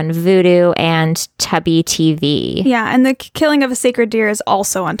commercials on Vudu and Tubby TV. Yeah, and The Killing of a Sacred Deer is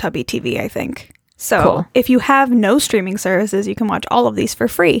also on Tubby TV, I think. So cool. If you have no streaming services, you can watch all of these for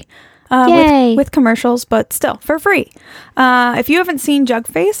free. Yay. With commercials, but still for free. If you haven't seen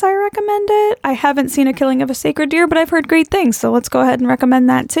Jugface, I recommend it. I haven't seen A Killing of a Sacred Deer, but I've heard great things, so let's go ahead and recommend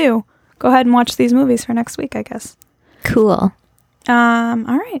that too. Go ahead and watch these movies for next week, I guess. Cool. All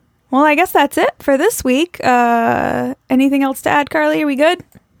right. Well, I guess that's it for this week. Anything else to add, Carly? Are we good?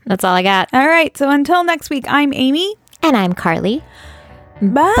 That's all I got. All right. So until next week, I'm Amy. And I'm Carly.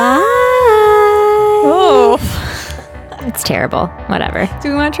 Bye. Bye. Oh. It's terrible. Whatever. Do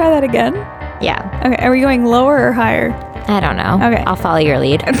we want to try that again? Yeah. Okay. Are we going lower or higher? I don't know. Okay. I'll follow your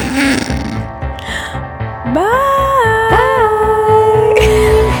lead. Bye.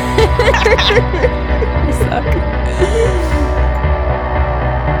 Bye.